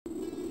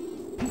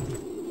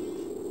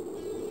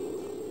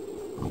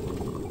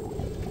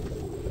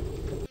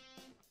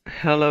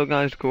Hello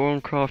guys,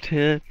 Gorncraft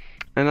here,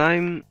 and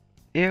I'm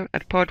here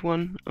at part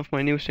 1 of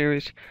my new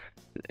series,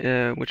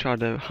 which are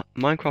the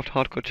Minecraft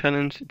Hardcore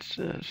Challenge. It's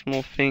a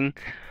small thing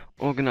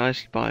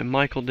organized by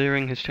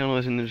Micheal. His channel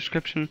is in the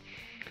description.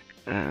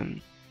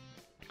 Um,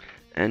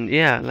 and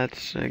yeah,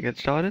 let's get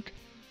started.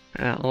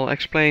 I'll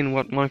explain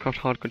what Minecraft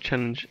Hardcore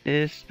Challenge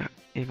is,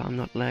 if I'm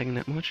not lagging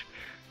that much.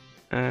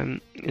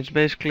 It's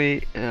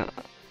basically a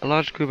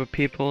large group of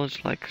people.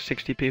 It's like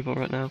 60 people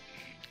right now.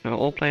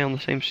 All play on the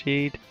same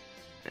seed,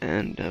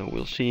 and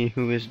we'll see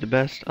who is the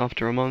best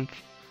after a month.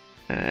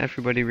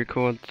 Everybody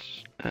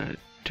records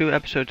 2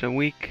 episodes a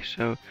week,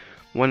 so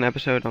 1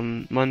 episode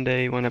on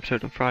Monday, 1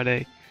 episode on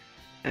Friday,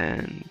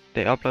 and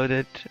they upload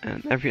it,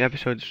 and every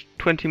episode is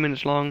 20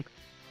 minutes long,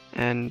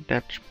 and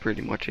that's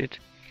pretty much it.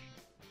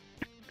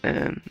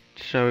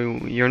 So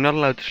you're not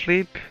allowed to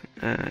sleep.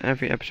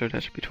 Every episode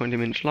has to be 20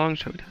 minutes long,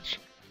 so that's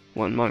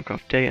 1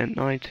 Minecraft day and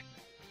night.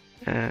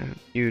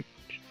 You're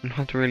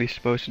not really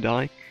supposed to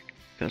die,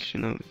 because,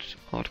 you know, it's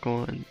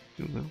hardcore and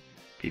you will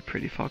be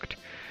pretty fucked.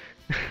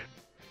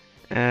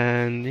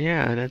 And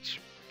yeah, that's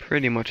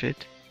pretty much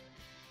it.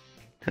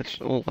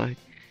 That's all I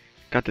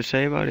got to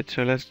say about it,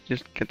 so let's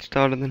just get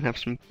started and have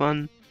some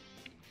fun.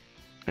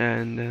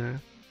 And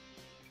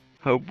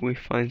hope we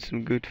find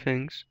some good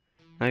things.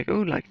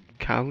 Like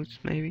cows,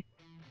 maybe.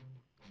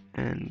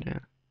 And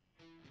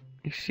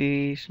I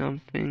see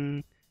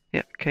something.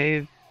 Yeah,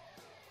 cave.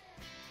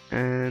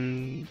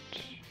 And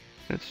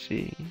let's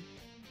see.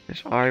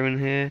 There's iron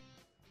here.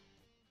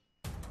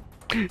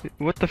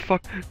 What the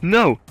fuck?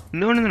 No!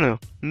 No, no, no, no,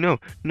 no,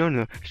 no,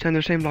 no. Stand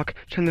the same block,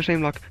 stand the same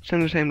block,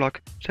 stand the same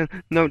block.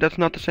 No, that's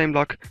not the same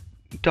block.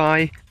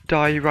 Die,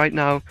 die right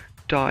now.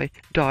 Die,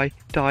 die,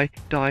 die,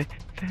 die.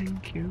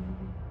 Thank you.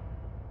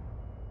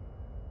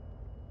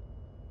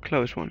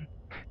 Close one.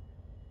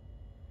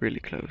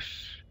 Really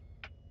close.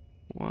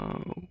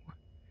 Wow.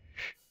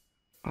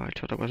 Oh, I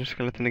thought that was a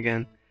skeleton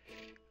again.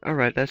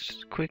 Alright,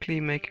 let's quickly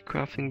make a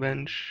crafting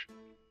bench.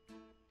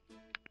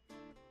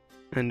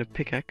 And a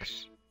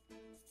pickaxe.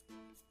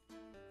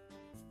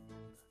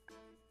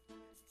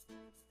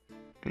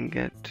 And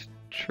get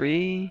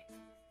 3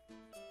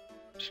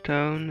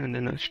 stone, and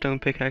then a stone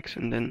pickaxe,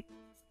 and then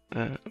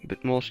a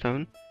bit more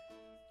stone.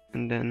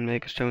 And then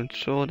make a stone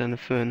sword and a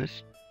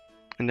furnace.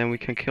 And then we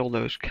can kill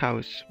those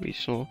cows we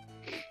saw.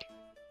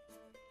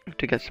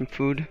 To get some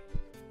food.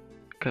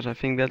 Because I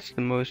think that's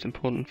the most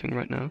important thing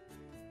right now.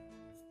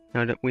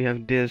 Now that we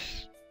have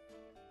this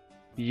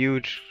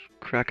huge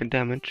crack of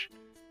damage.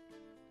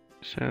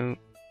 So,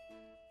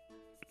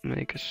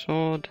 make a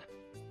sword.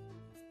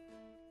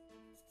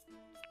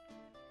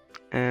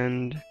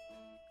 And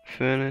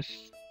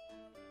furnace.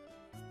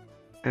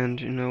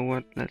 And you know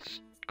what?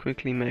 Let's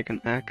quickly make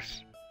an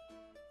axe.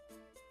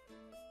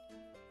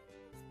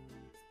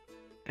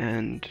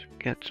 And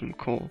get some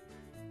coal.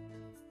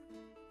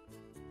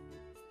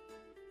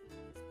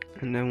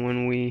 And then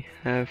when we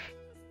have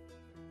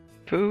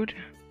food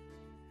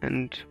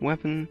and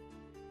weaponry,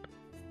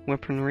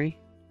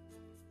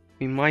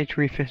 we might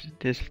revisit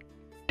this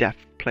death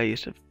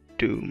place of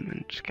doom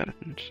and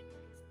skeletons.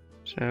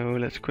 So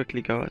let's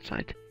quickly go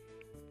outside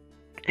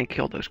and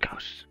kill those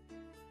cows.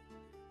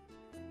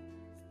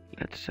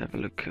 Let's have a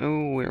look.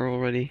 Oh, we're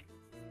already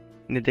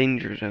in the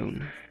danger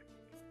zone.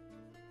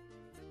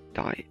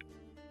 Die.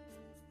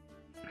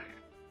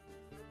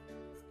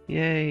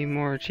 Yay,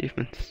 more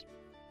achievements.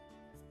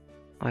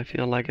 I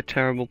feel like a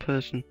terrible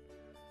person.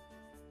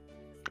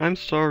 I'm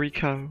sorry,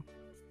 cow.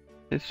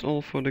 It's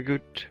all for the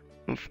good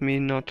of me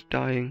not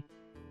dying.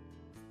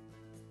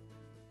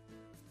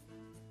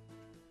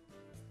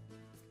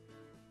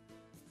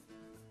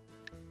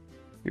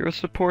 You're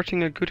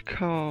supporting a good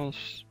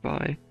cause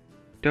by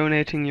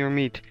donating your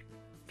meat.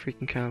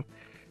 Freaking cow.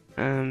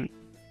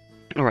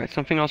 Alright,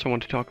 something else I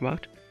want to talk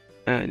about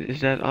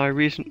is that I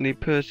recently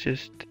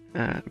purchased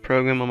a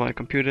program on my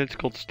computer. It's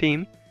called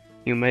Steam.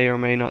 You may or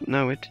may not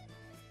know it.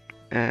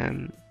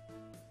 And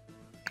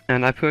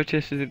I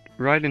purchased it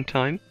right in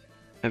time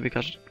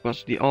because it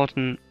was the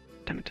autumn,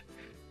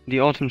 the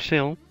autumn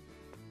sale.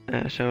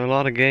 So a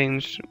lot of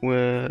games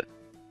were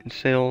in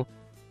sale.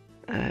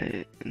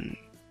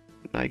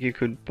 Like you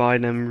could buy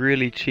them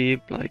really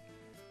cheap. Like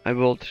I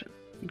bought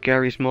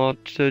Gary's Mod,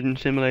 Surgeon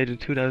Simulator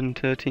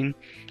 2013,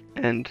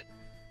 and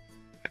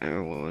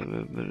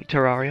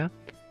Terraria.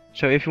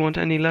 So if you want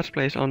any Let's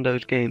Plays on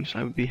those games,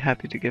 I would be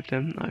happy to give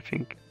them. I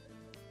think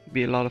it'd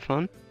be a lot of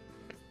fun.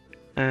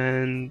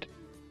 And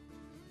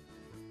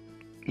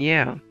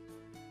yeah,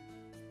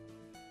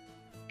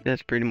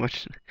 that's pretty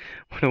much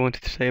what I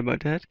wanted to say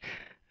about that.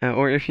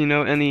 Or if you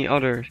know any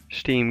other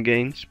Steam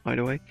games, by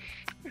the way,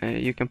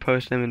 you can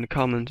post them in the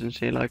comments and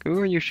say like,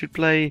 oh, you should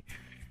play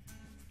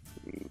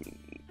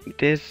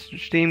this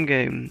Steam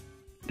game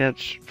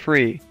that's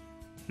free.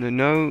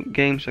 No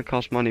games that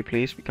cost money,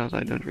 please, because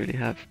I don't really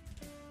have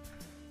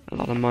a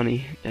lot of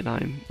money that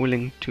I'm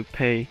willing to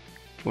pay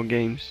for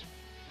games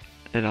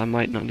that I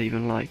might not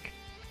even like.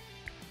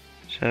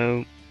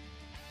 So,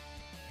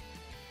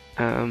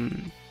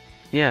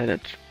 yeah,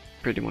 that's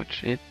pretty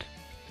much it.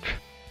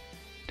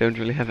 don't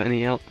really have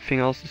anything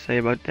else to say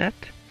about that.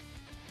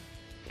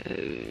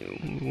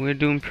 We're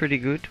doing pretty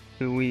good.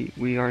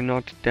 We are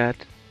not dead,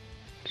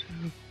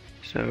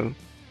 so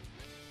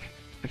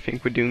I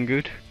think we're doing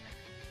good.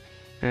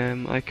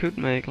 I could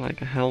make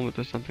like a helmet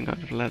or something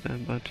out of leather,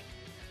 but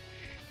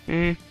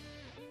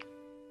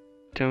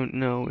don't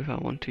know if I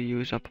want to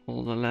use up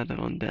all the leather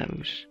on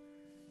those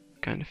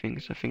kind of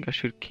things. I think I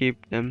should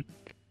keep them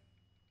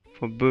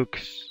for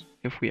books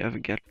if we ever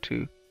get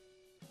to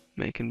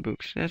making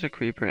books. There's a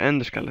creeper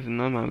and a skeleton.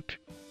 I'm out.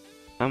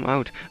 I'm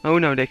out. Oh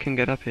no, they can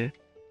get up here.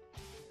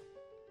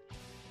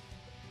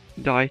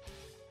 Die.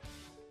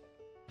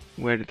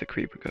 Where did the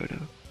creeper go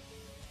though?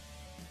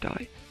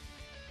 Die.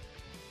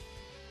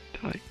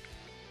 Die.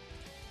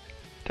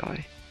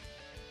 Die.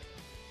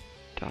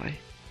 Die.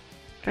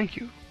 Thank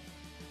you.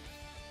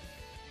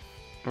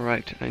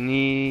 Alright, I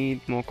need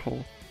more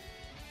coal.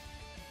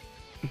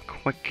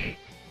 Quick.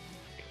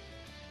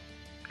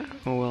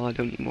 Oh well, I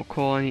don't need more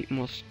coal, I need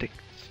more sticks.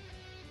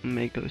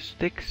 Make those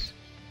sticks.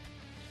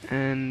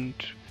 And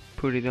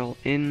put it all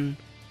in.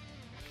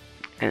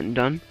 And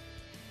done.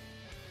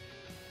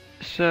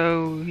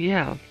 So,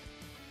 yeah.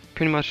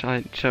 Pretty much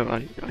I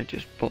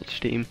just bought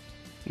Steam.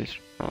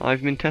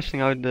 I've been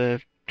testing out the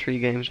 3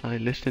 games I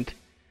listed.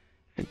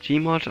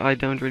 Gmod, I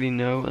don't really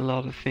know a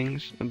lot of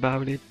things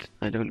about it.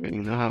 I don't really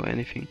know how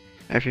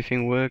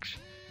everything works,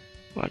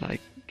 but I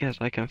guess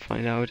I can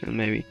find out, and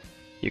maybe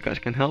you guys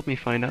can help me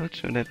find out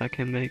so that I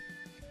can make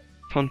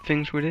fun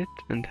things with it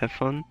and have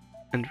fun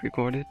and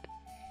record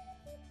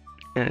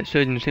it.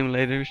 Surgeon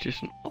Simulator is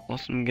just an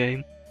awesome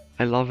game.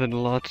 I love it a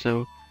lot,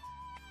 so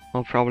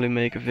I'll probably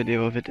make a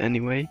video of it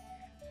anyway,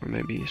 or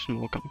maybe a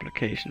small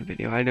complication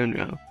video. I don't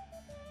know,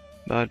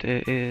 but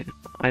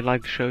I'd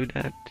like to show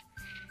that.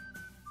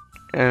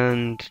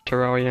 And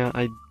Terraria,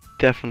 I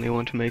definitely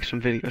want to make some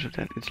videos of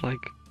that. It's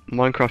like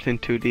Minecraft in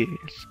 2D.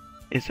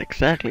 It's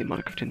exactly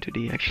Minecraft in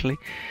 2D actually.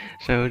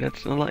 So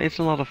that's a lot. It's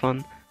a lot of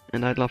fun,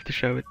 and I'd love to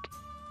show it.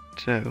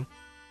 So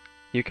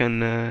you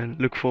can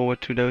look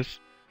forward to those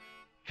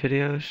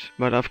videos.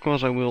 But of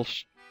course, I will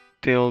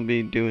still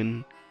be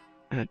doing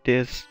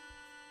this,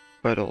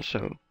 but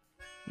also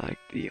like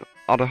the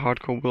other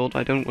hardcore world.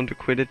 I don't want to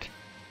quit it.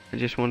 I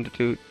just wanted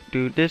to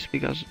do this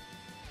because it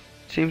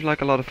seems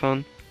like a lot of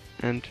fun.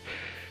 And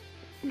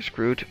we're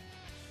screwed.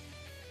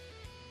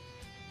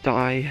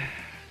 Die.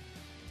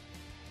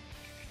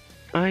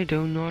 I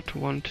do not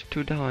want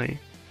to die.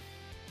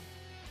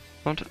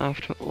 Not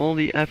after all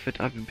the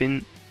effort I've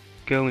been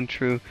going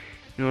through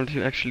in order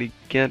to actually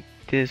get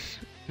this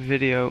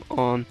video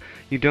on.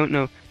 You don't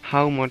know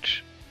how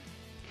much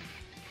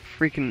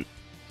freaking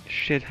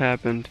shit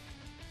happened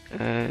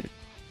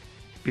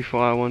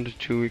before I wanted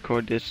to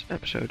record this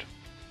episode.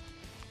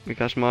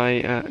 Because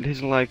my this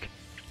is like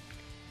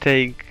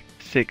take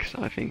 6,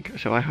 I think,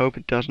 so I hope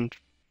it doesn't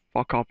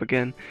fuck up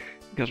again,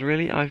 because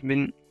really I've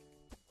been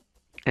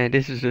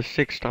this is the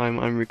 6th time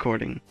I'm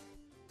recording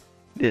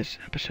this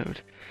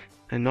episode,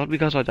 and not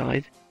because I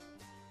died,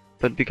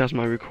 but because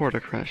my recorder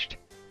crashed,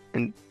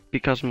 and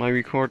because my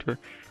recorder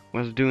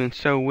was doing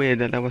so weird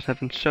that I was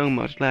having so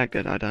much lag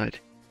that I died.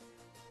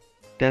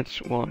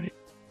 That's why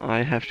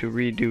I have to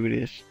redo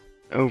this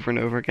over and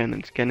over again,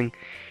 and it's getting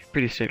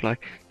pretty sick.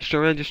 Like the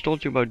story I just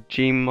told you about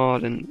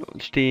Gmod and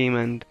Steam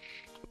and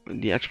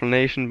the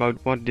explanation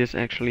about what this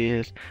actually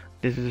is.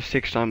 This is the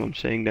 6th time I'm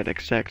saying that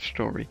exact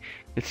story.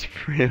 It's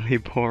really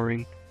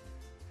boring,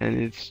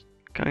 and it's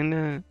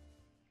kinda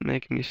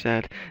making me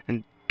sad.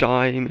 And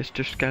die,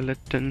 Mr.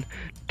 Skeleton,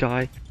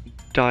 die,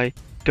 die.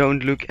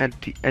 Don't look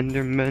at the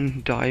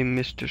Enderman, die,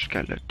 Mr.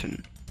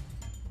 Skeleton.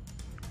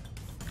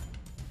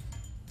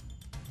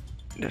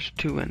 There's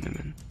 2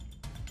 Endermen.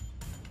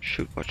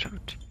 Should watch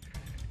out.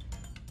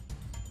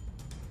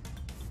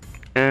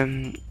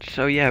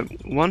 So yeah,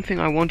 one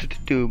thing I wanted to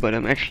do, but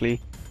I'm actually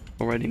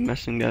already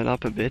messing that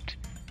up a bit,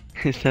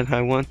 is that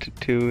I wanted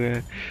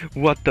to,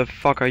 what the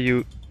fuck are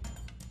you?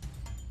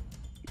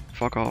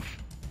 Fuck off.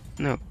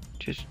 No,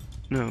 just,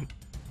 no.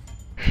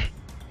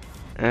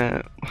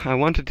 I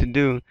wanted to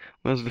do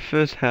was the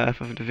first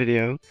half of the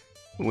video,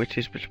 which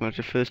is pretty much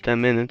the first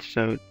 10 minutes,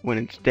 so when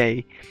it's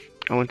day,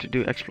 I want to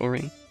do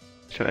exploration,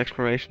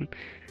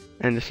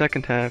 and the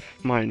second half,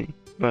 mining,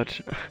 but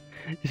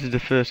this is the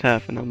first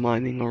half and I'm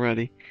mining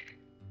already,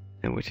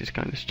 which is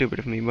kind of stupid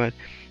of me, but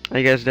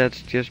I guess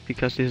that's just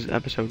because this is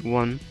episode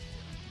 1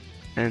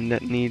 and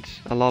that needs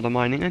a lot of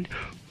mining. And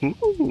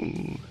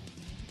ooh,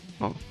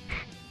 oh,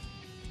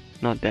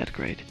 not that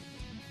great,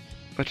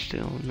 but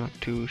still not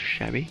too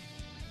shabby.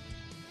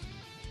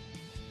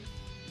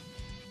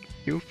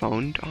 You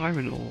found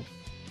iron ore.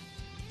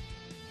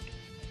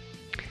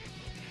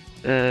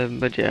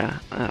 But yeah,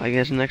 I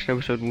guess next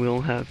episode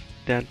will have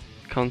that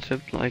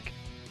concept, like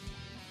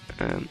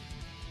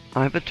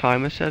I have a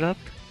timer set up,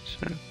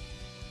 so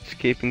it's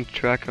keeping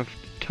track of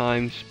the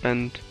time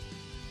spent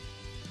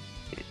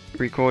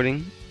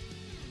recording,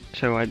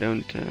 so I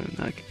don't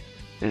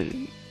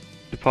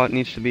the part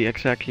needs to be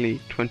exactly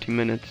 20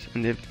 minutes,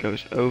 and if it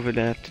goes over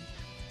that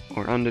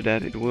or under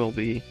that, it will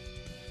be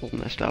all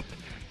messed up.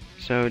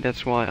 So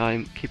that's why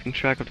I'm keeping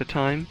track of the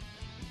time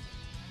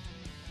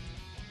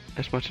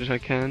as much as I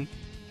can.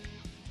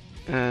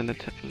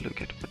 Let's have a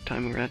look at what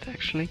time we're at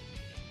actually.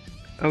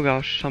 Oh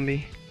gosh,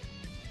 zombie.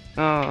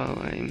 Oh,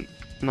 I'm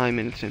 9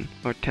 minutes in,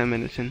 or 10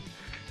 minutes in.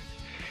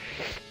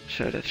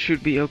 So that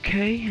should be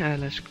okay.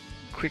 Let's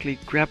quickly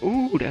grab...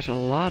 Ooh, there's a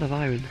lot of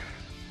iron.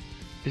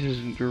 This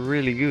is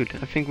really good.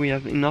 I think we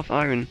have enough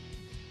iron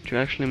to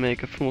actually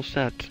make a full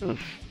set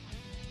of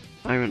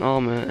iron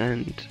armor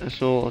and a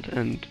sword,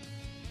 and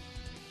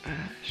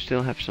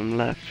still have some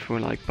left for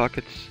like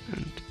buckets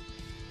and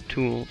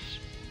tools.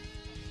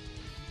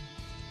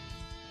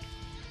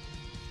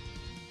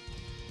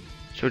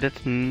 So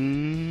that's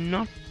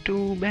not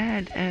too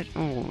bad at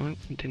all. I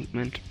didn't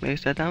mean to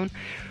place that down.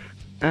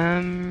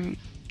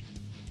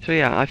 So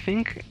yeah, I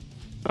think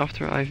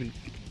after I've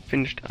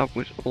finished up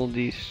with all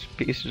these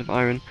pieces of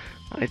iron,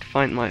 I'd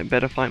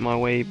better find my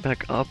way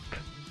back up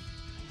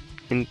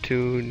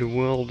into the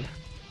world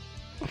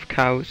of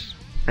cows,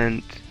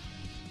 and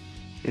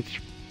it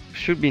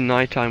should be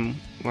nighttime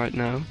right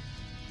now,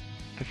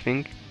 I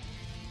think.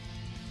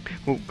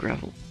 Oh,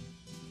 gravel.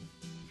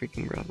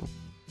 Freaking gravel.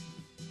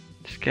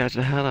 Scares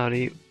the hell out of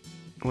you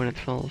when it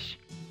falls.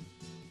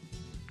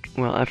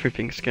 Well,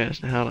 everything scares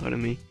the hell out of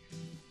me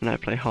when I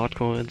play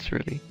hardcore. It's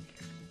really...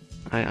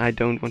 I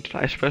don't want to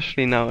die,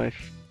 especially now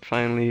I've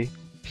finally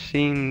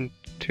seemed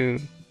to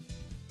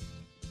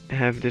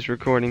have this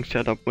recording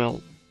set up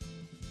well,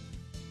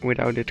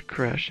 without it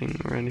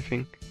crashing or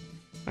anything.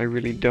 I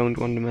really don't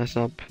want to mess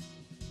up.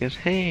 Because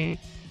hey,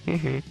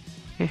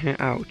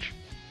 ouch.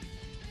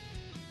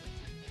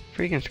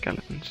 Freaking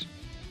skeletons.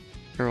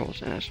 They're all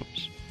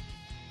assholes.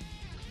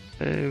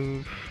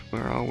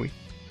 Where are we?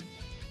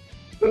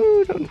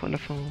 Ooh, don't want to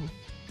fall.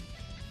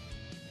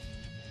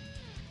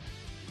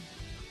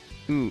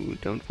 Ooh,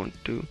 don't want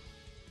to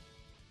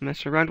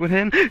mess around with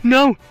him.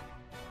 No!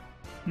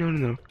 No,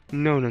 no,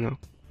 no, no, no,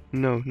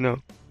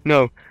 no,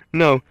 no,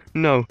 no,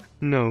 no,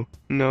 no,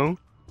 no,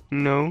 no,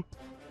 no,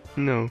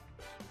 no,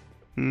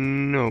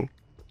 no,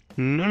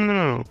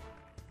 no,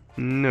 no,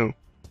 no,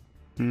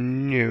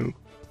 no,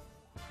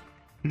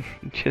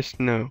 just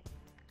no,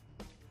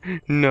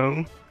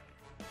 no,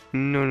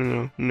 no,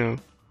 no, no,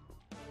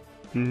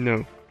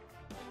 no,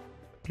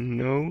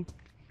 no,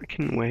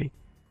 freaking way.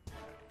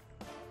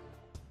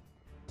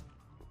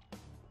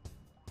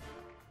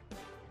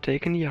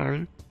 Taking the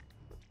iron.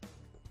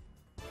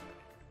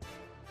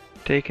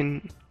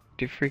 Taking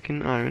the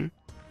freaking iron.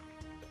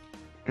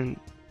 And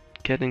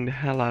getting the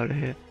hell out of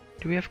here.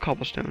 Do we have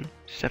cobblestone?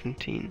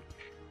 17.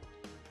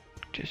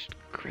 Just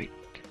great.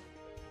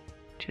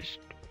 Just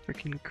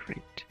freaking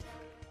great.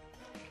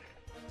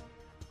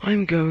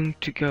 I'm going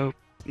to go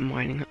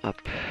mining up.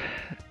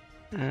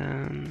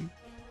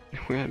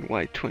 We're at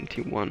white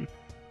 21.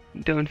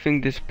 Don't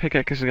think this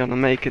pickaxe is gonna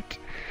make it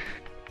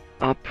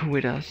up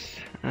with us.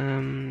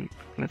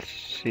 Let's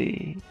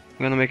see. I'm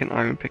gonna make an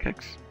iron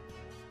pickaxe,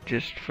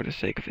 just for the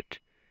sake of it.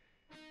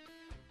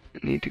 I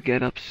need to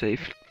get up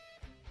safe.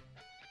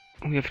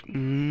 We have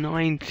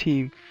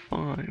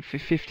 95,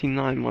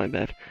 59, my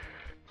bad.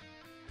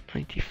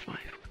 95,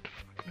 what the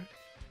fuck?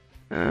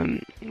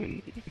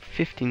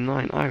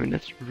 59 iron,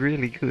 that's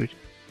really good.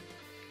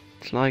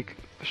 It's like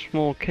a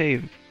small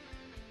cave.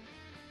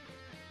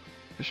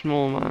 A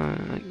small,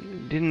 I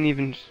didn't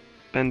even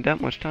spend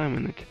that much time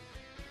on it.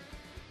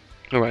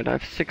 Alright, I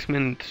have 6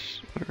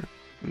 minutes, or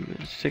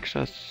 6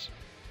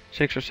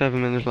 or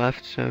 7 minutes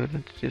left, so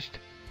let's just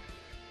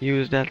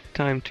use that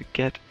time to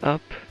get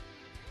up.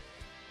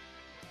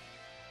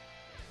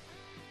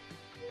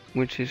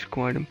 Which is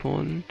quite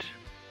important,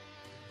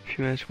 if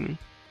you ask me.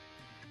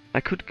 I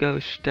could go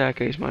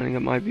staircase mining,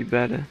 that might be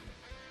better.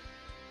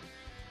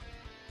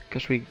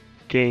 Because we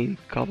gain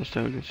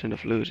cobblestone instead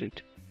of lose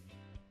it.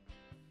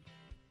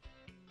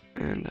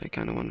 And I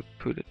kinda want to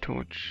put a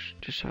torch,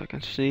 just so I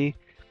can see.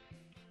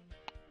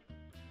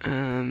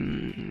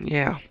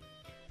 Yeah.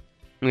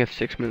 We have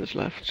 6 minutes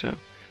left, so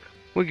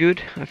we're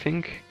good, I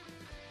think.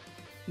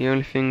 The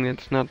only thing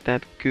that's not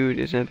that good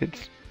is that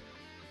it's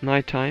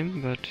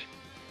nighttime, but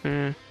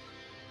we're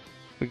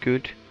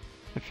good,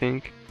 I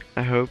think.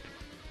 I hope.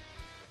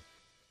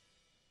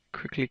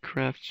 Quickly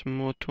craft some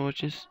more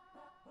torches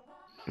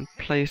and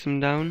place them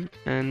down.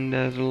 And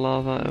there's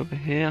lava over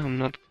here. I'm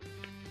not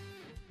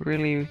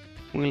really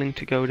willing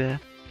to go there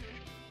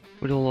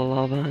with all the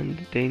lava and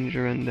the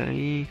danger and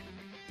the...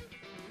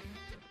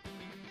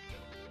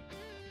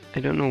 I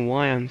don't know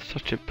why I'm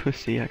such a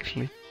pussy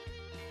actually,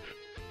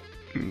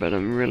 but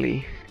I'm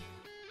really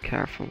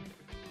careful,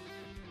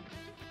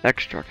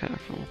 extra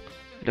careful.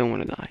 I don't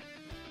want to die,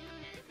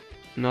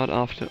 not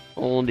after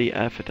all the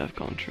effort I've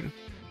gone through.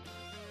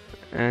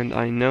 And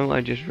I know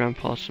I just ran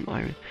past some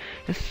iron.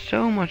 There's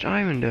so much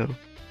iron though,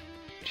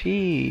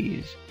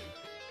 jeez,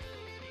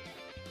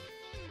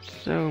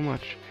 so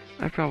much.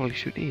 I probably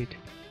should eat,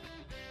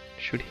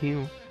 should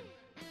heal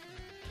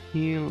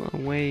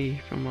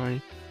away from my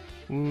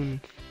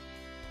wounds.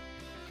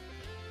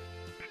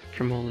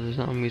 From all the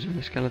zombies and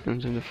the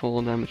skeletons and the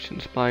fall damage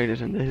and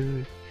spiders and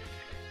the...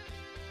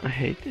 I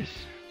hate this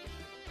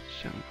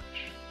so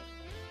much.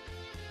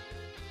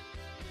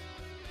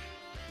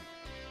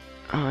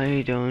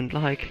 I don't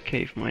like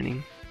cave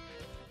mining.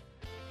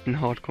 In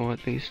hardcore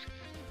at least.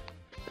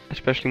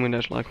 Especially when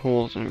there's like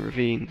holes and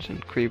ravines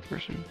and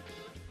creepers and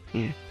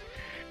yeah.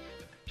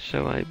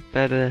 So I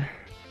better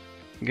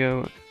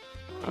go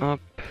up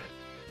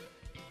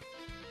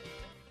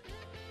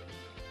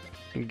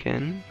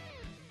again,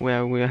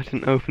 where we're at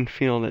an open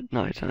field at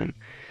nighttime.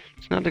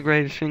 It's not the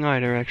greatest thing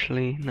either,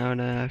 actually, now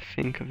that I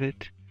think of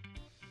it.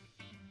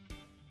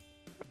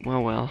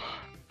 Well,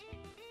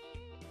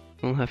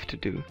 we'll have to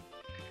do.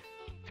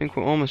 I think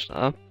we're almost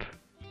up.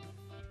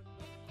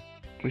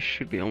 We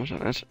should be almost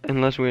up,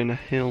 unless we're in a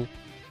hill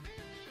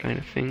kind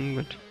of thing,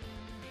 but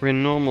we're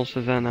in normal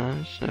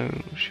savanna, so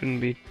shouldn't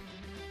be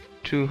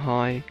too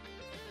high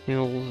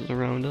hills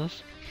around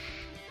us.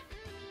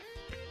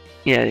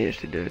 Yeah, here's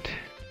the dirt.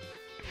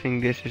 I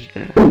think this is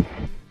the...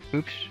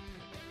 Oops.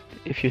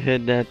 If you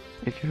heard that,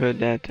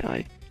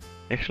 I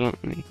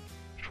accidentally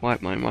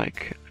swiped my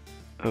mic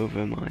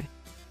over my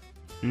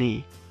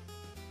knee.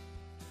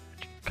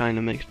 Which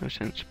kinda makes no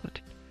sense, but...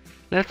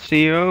 Let's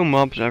see, oh,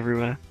 mobs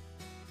everywhere.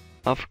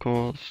 Of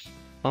course.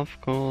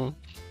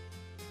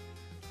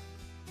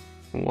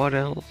 What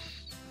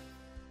else?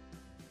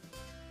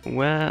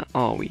 Where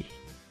are we?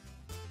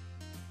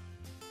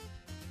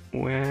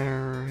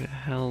 Where the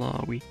hell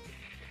are we?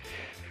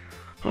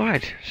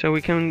 Alright, so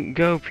we can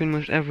go pretty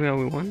much everywhere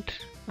we want.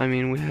 I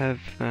mean, we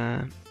have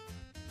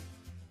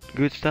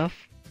good stuff.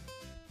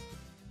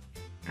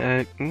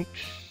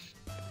 Oops,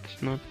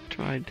 let's not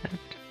try that.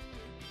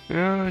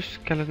 Oh,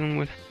 skeleton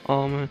with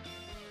armor.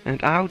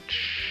 And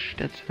ouch,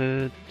 that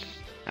hurts.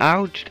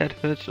 Ouch, that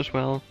hurts as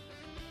well.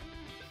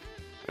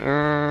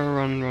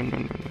 Run.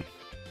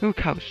 Ooh,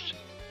 cows.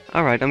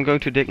 Alright, I'm going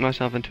to dig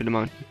myself into the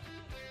mountain.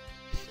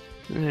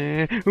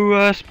 Ooh,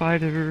 a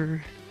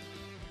spider.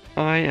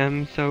 I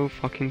am so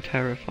fucking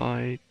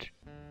terrified.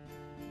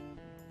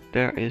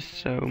 There is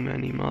so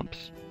many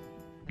mobs.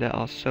 There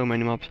are so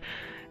many mobs.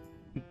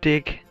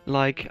 Dig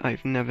like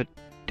I've never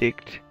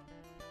digged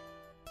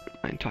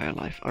my entire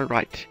life.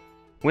 Alright,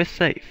 we're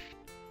safe.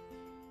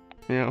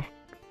 You know,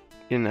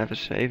 you're never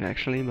safe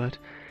actually, but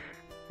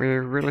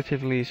we're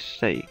relatively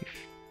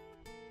safe,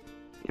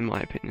 in my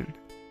opinion.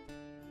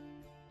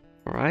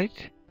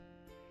 Alright.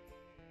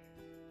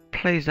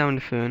 Place down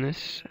the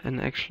furnace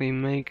and actually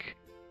make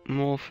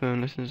more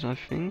furnaces, I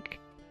think.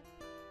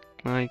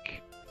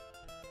 Like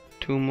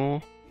 2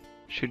 more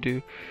should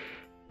do.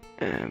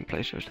 And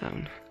place those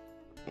down.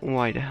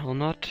 Why the hell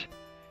not?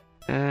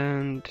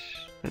 And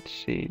let's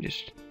see,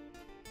 just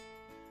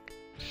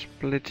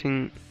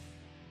splitting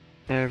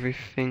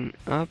everything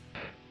up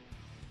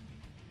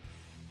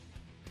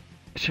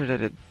so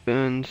that it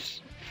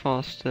burns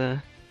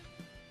faster.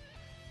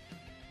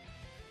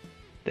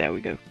 There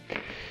we go.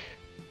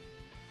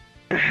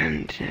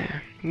 And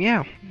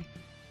yeah,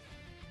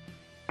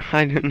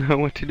 I don't know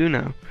what to do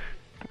now.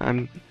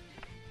 I'm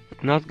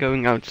not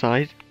going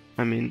outside.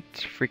 I mean,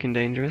 it's freaking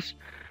dangerous.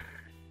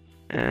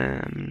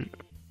 I'm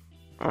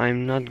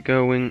not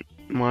going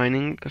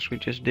mining because we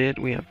just did.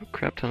 We have a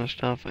crap ton of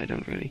stuff. I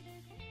don't really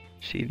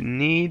see the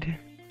need.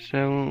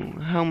 So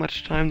how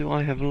much time do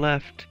I have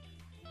left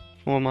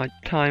for my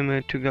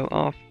timer to go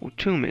off? Oh,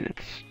 2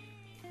 minutes.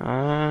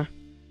 I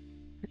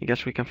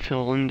guess we can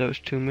fill in those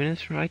 2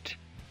 minutes, right?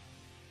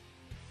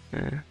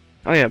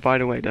 Oh yeah, by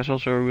the way, there's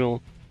also a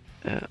rule.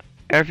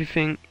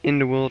 Everything in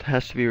the world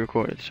has to be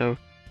recorded. So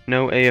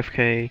no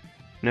AFK,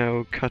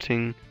 no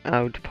cutting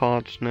out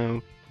parts,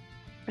 no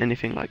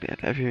anything like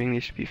that. Everything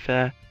needs to be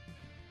fair.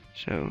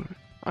 So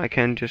I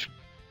can just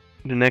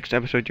the next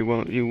episode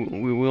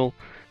we will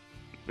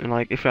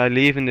like if I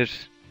leave in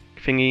this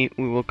thingy,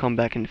 we will come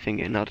back in the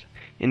thingy, not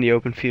in the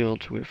open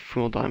field with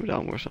full diamond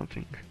armor or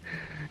something.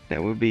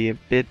 That would be a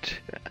bit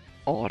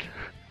odd.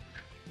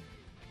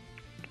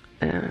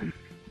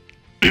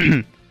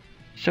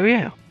 So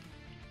yeah.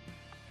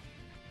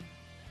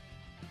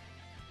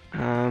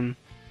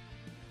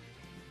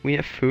 We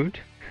have food.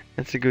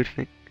 That's a good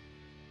thing.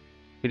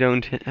 We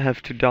don't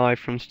have to die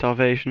from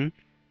starvation,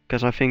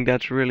 because I think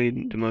that's really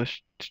the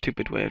most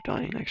stupid way of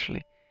dying,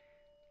 actually.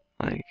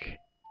 Like,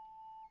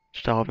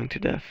 starving to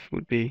death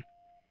would be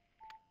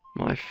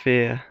my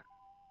fear.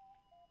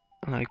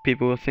 Like,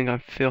 people will think I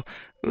feel,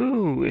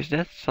 ooh, is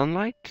that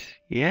sunlight?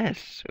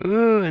 Yes.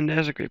 Ooh, and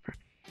there's a creeper.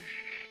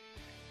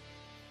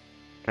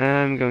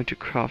 I'm going to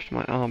craft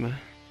my armor.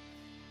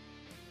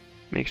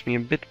 Makes me a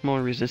bit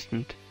more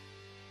resistant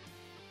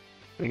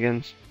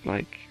against,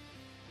 like,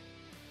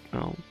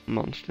 well,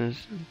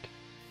 monsters and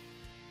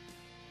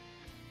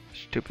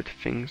stupid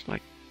things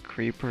like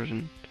creepers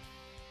and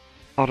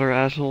other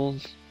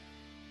assholes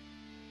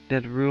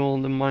that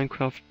rule the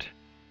Minecraft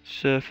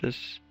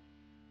surface.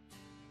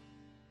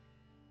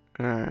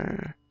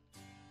 Craft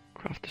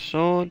the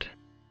sword.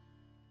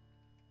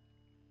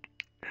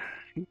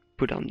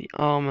 Put on the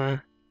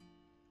armor.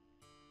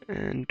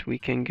 And we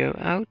can go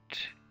out,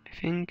 I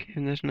think, if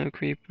there's no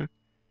creeper.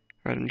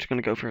 Right, I'm just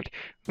gonna go for it.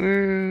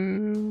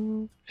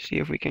 Ooh, see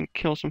if we can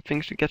kill some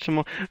things to get some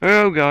more.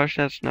 Oh gosh,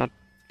 that's not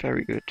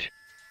very good.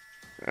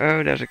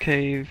 Oh, there's a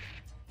cave.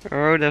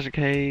 Oh, there's a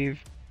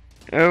cave.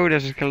 Oh,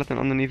 there's a skeleton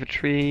underneath a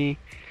tree.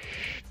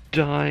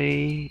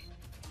 Die.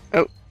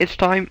 Oh, it's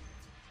time.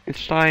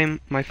 It's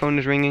time. My phone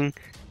is ringing.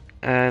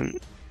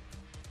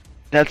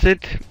 That's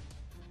it.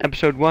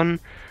 Episode 1.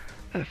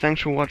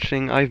 Thanks for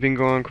watching. I've been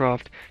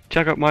Gorencraft.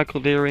 Check out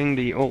Micheal Deering,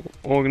 the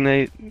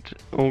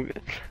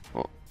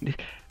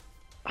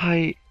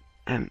I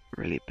am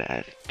really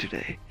bad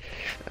today.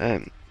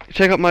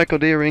 Check out Micheal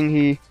Deering.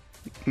 He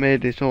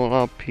made this all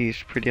up.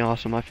 He's pretty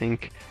awesome, I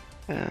think.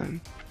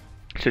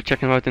 So check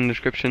him out in the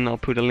description. I'll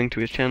put a link to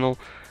his channel.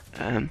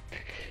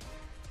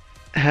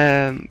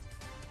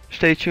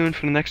 Stay tuned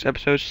for the next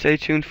episode. Stay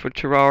tuned for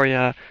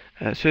Terraria,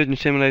 Surgeon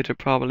Simulator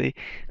probably,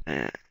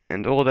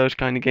 and all those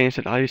kind of games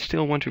that I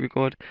still want to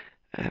record.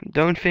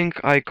 Don't think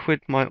I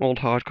quit my old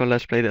hardcore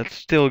Let's Play. That's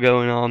still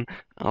going on.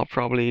 I'll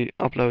probably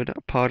upload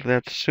a part of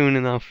that soon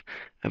enough.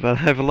 But I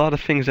have a lot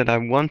of things that I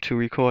want to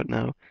record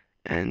now,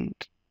 and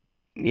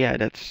yeah,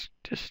 that's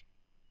just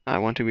I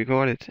want to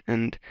record it,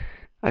 and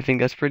I think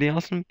that's pretty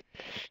awesome.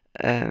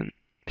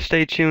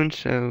 Stay tuned,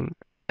 so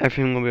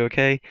everything will be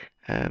okay.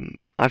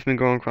 I've been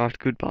Gorencraft.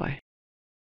 Goodbye.